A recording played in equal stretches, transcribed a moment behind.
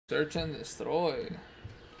Search and destroy.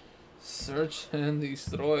 Search and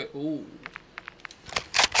destroy. Ooh.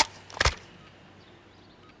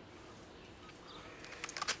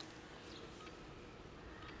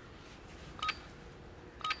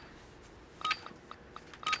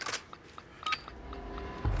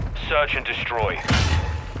 Search and destroy.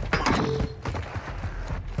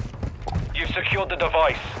 You've secured the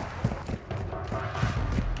device.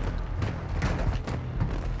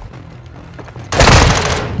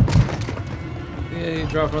 Yeah, you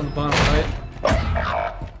drop from the bottom right.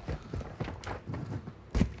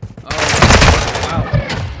 Oh,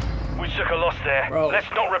 wow. We took a loss there. Bro, let's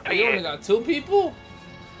not repeat you only it. got 2 people?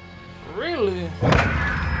 Really?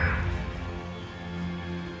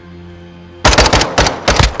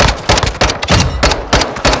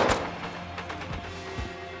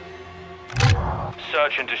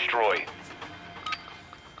 Search and destroy.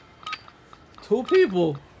 2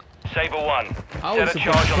 people? Saber 1, I set was a supposed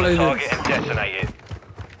charge to on play the target this. and detonate it.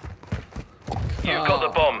 You've got the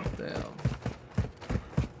bomb. Damn.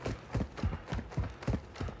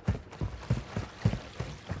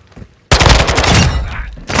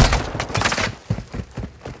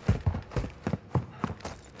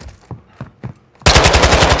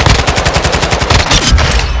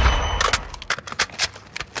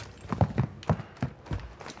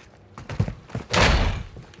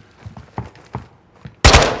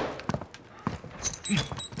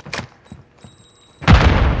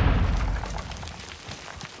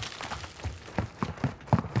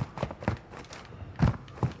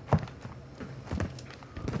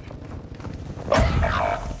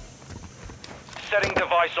 Setting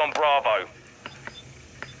device on Bravo.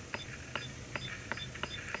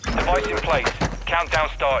 Device in place. Countdown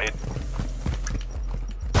started.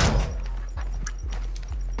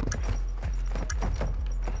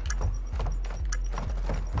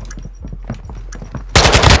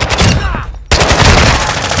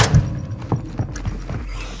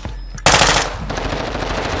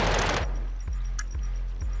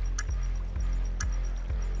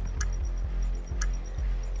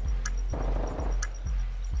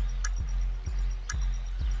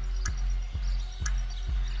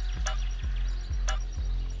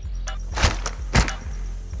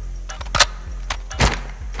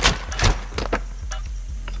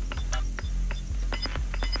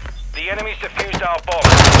 The enemy's defused our bomb.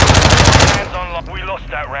 Hands on lock. We lost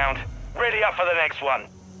that round. Ready up for the next one.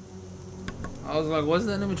 I was like, what's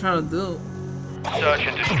the enemy trying to do? Search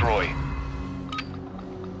and destroy.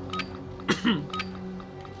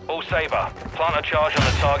 All Saber, plant a charge on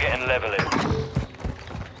the target and level it.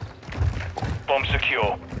 Bomb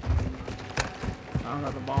secure. I don't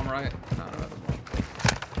have the bomb right. No, I don't have the bomb.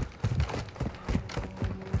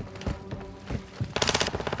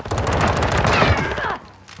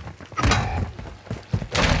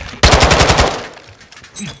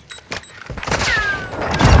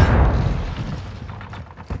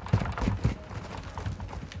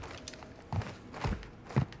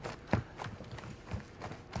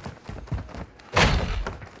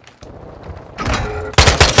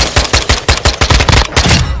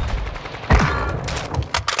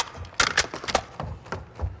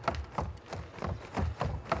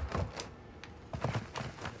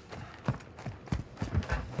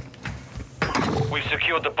 We've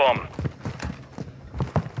secured the bomb.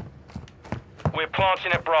 We're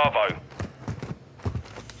planting at Bravo.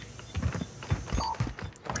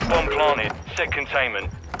 Bomb planted. Set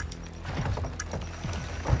containment.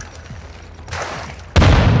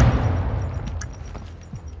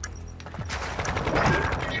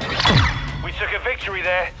 We took a victory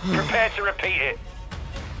there. Prepare to repeat it.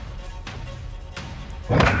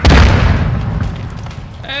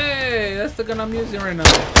 Hey, that's the gun I'm using right now.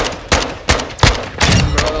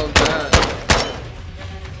 Bro, that was bad.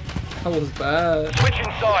 That was bad.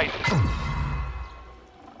 Switching sides.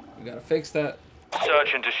 We gotta fix that.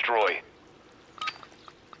 Search and destroy.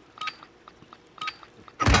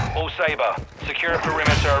 All Saber, secure a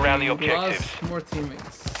perimeter around the objectives. Lost more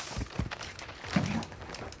teammates.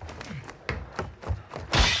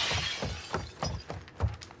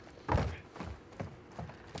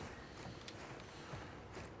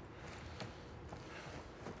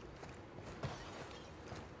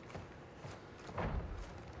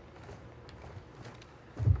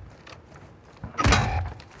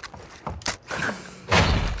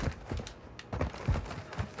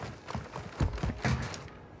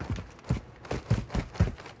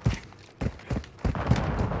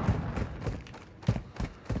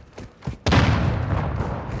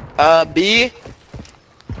 B.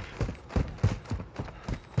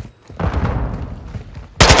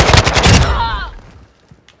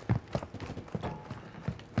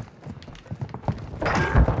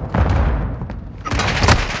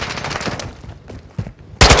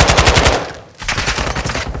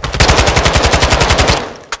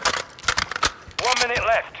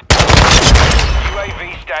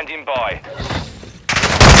 Standing by.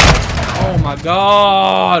 Oh my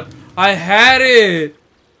god! I had it!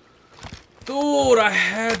 Dude, I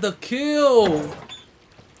had the kill!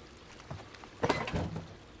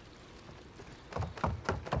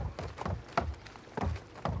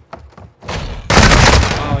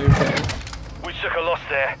 Oh, you're dead. We took a loss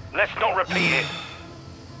there. Let's not repeat it.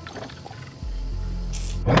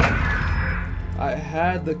 I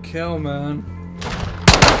had the kill, man.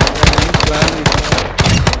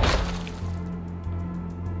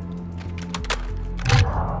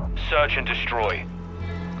 Search and destroy.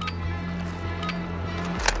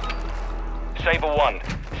 Saber 1,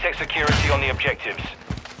 set security on the objectives.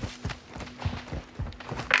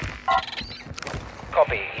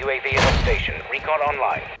 Copy. UAV is on station. Recon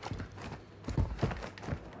online.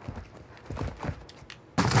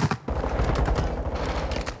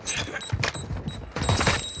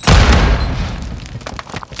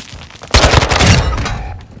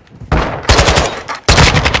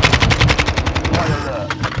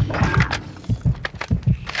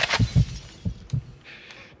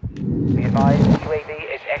 Be advised, UAV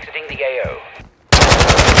is exiting the AO.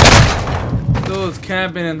 Dude's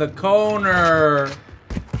camping in the corner.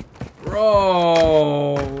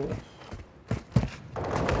 Bro.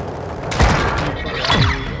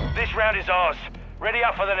 This round is ours. Ready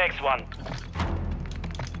up for the next one.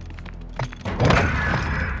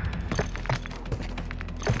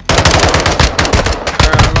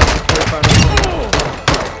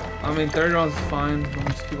 I mean, 30 rounds is fine. Don't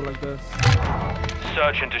just keep it like this.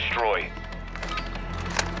 Search and destroy.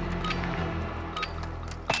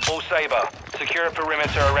 All Saber, secure a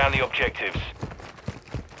perimeter around the objectives.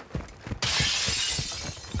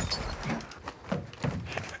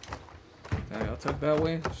 Okay, I'll take that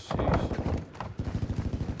way. Sheesh.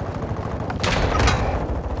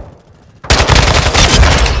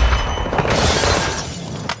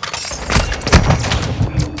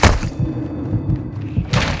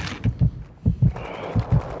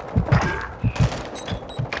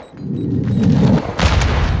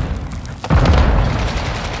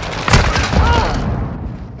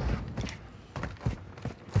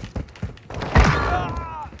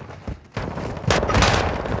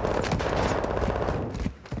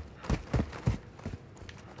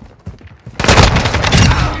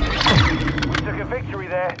 Victory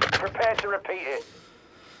there. Prepare to repeat it.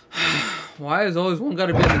 Why is always one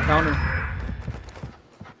gotta be in the counter?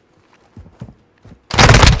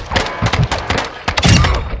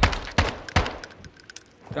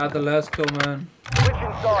 Got the last kill, man. Switch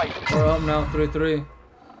inside. We're up now, 3-3.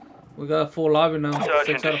 We got a full lobby now. Search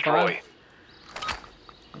 6 and out of 5. destroy.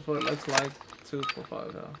 That's what it looks like. 2, 4,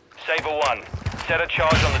 5 now. Saber 1, set a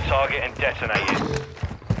charge on the target and detonate it.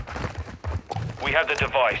 We have the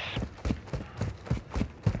device.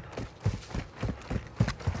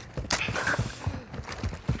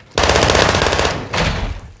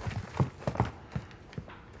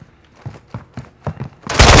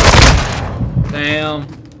 Damn.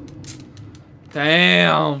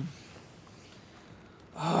 Damn.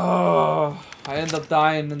 Oh, I end up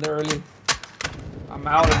dying in the early. I'm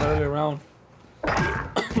out in the early round. I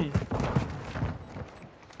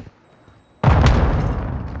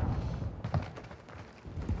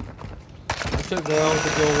took the L to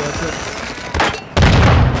go with it.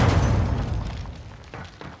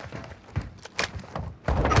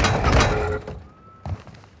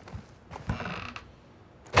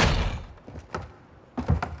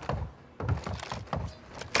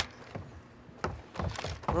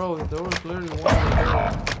 Bro, there was literally one right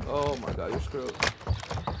there. Oh my god, you're screwed.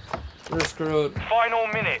 You're screwed. Final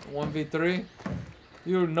minute. 1v3?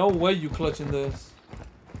 You're no way you clutching this.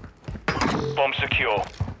 Bomb secure.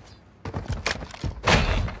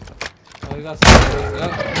 Oh, you got something.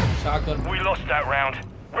 Yep. Shotgun. We lost that round.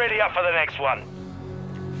 Ready up for the next one.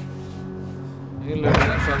 He literally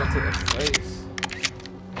got shotgun to the face.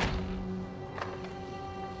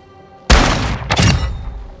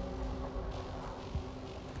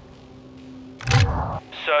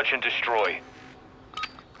 Search and destroy.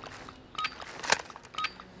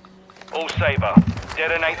 All Saber,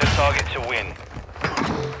 detonate the target to win.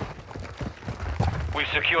 We've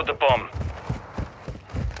secured the bomb.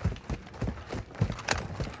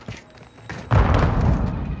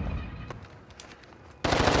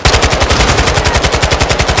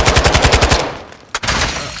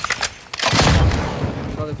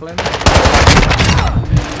 Saw they playing?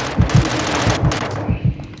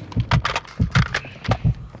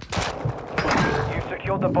 You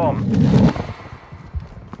secured the bomb.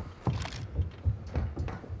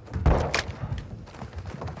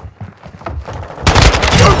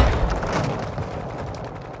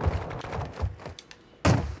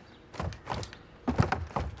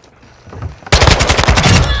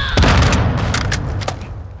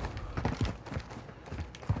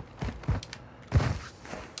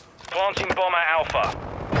 Alpha.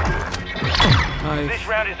 Nice. This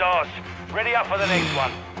round is ours. Ready up for the next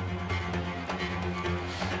one.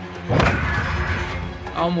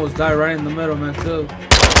 I almost died right in the middle, man, too.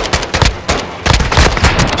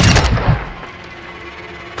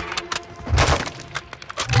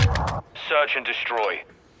 Search and destroy.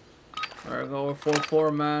 Alright, go with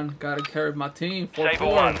 4-4, man. Gotta carry my team. 4-4. Saber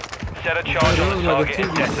 1. Set a charge It on was the like a target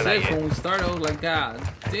and 2v6 detonate when it. we started. I was like, God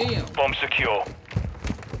damn. Bomb secure.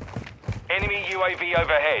 Enemy UAV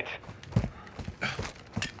overhead.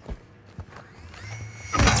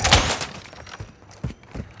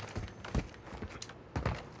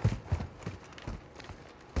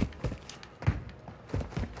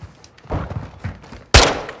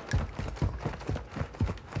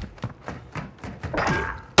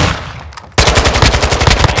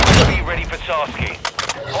 UAV ready for tasking.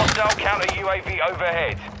 Hostile counter UAV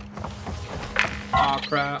overhead. Aw,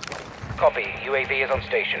 crap. Copy. UAV is on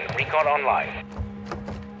station. Recon online.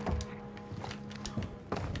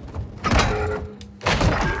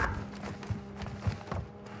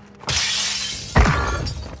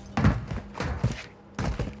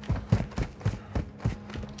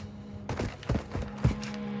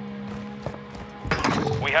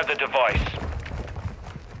 We have the device.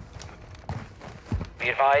 Be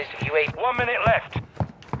advised, UAV... 1 minute left.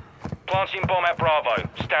 Planting bomb at Bravo.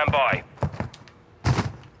 Stand by.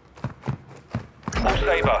 All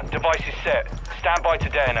Saber, device is set. Stand by to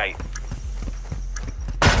detonate.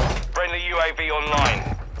 Friendly UAV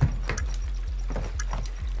online.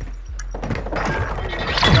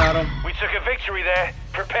 Got him. We took a victory there.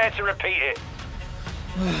 Prepare to repeat it.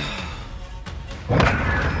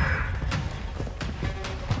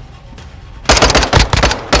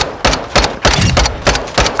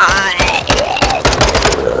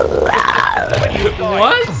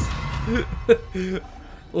 What?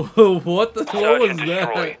 What the? What Search was and that?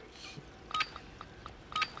 destroy.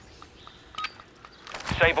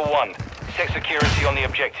 Saber 1. Set security on the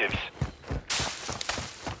objectives.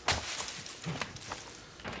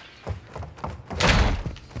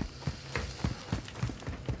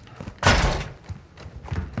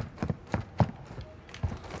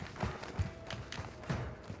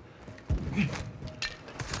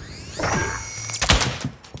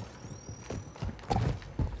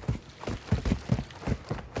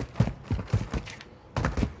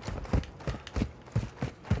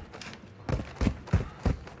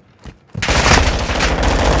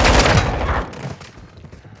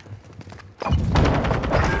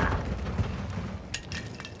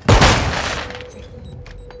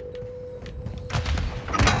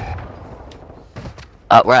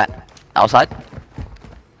 We're at outside.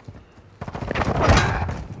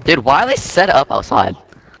 Dude, why are they set up outside?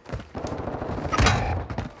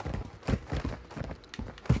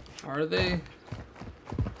 Are they?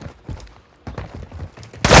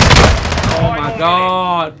 Oh my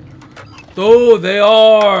God! Dude, they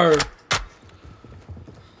are!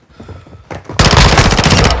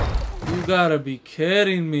 You gotta be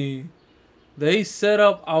kidding me! They set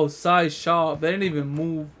up outside shop. They didn't even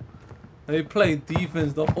move. They played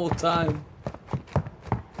defense the whole time.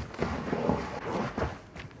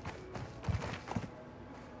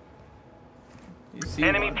 You see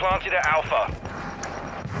Enemy one? planted at Alpha.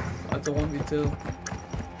 That's a 1v2.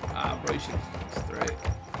 Ah, bro, you should straight.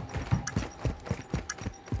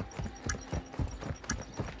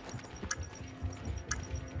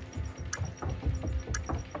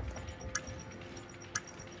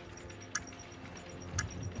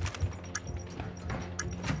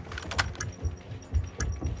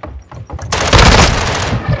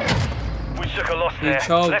 We took a loss there.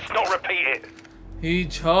 choked. Let's not repeat it. He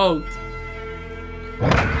choked.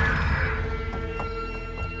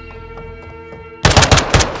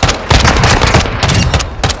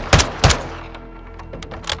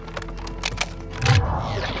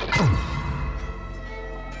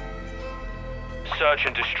 Search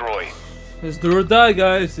and destroy. It's do or die,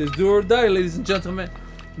 guys. It's do or die, ladies and gentlemen.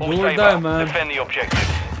 All Do or Saber, die, man. defend the objectives.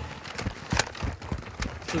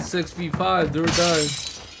 It's a 6v5. Do or die.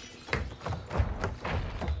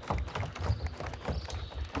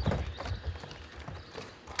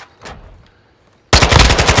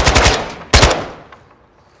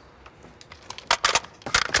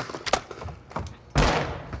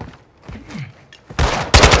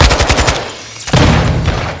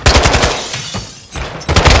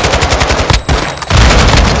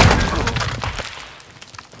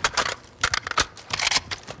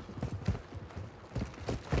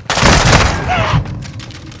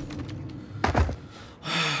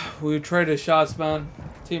 We traded shots, man.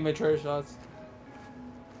 Teammate traded shots.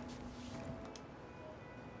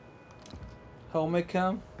 Helmet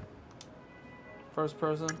cam. First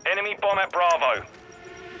person. Enemy bomb at Bravo.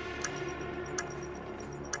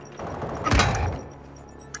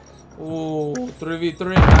 Ooh, 3v3,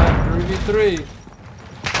 man. 3v3.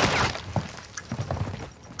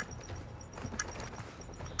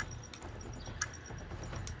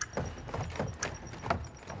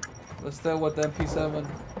 Let's stay with the MP7.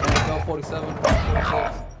 Go 47.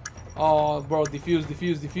 46. Oh, bro, defuse.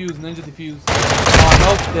 Ninja defuse.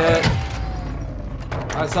 Oh, nope, dead.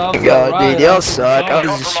 I saw him. God, Right, dude, y'all suck. I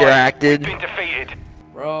was distracted. Been defeated.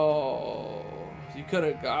 Bro, you could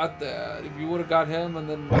have got that. If you would have got him and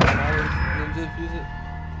then Ninja defuse it.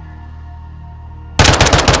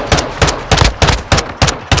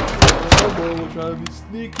 Oh, boy, we're trying to be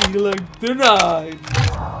sneaky like tonight.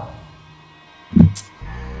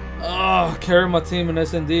 Oh, carry my team in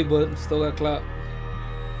SND, but still got clapped.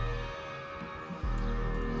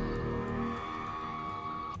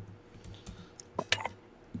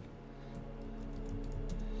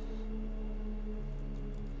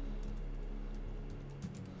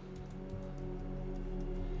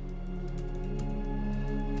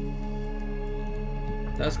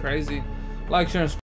 That's crazy. Like, share, and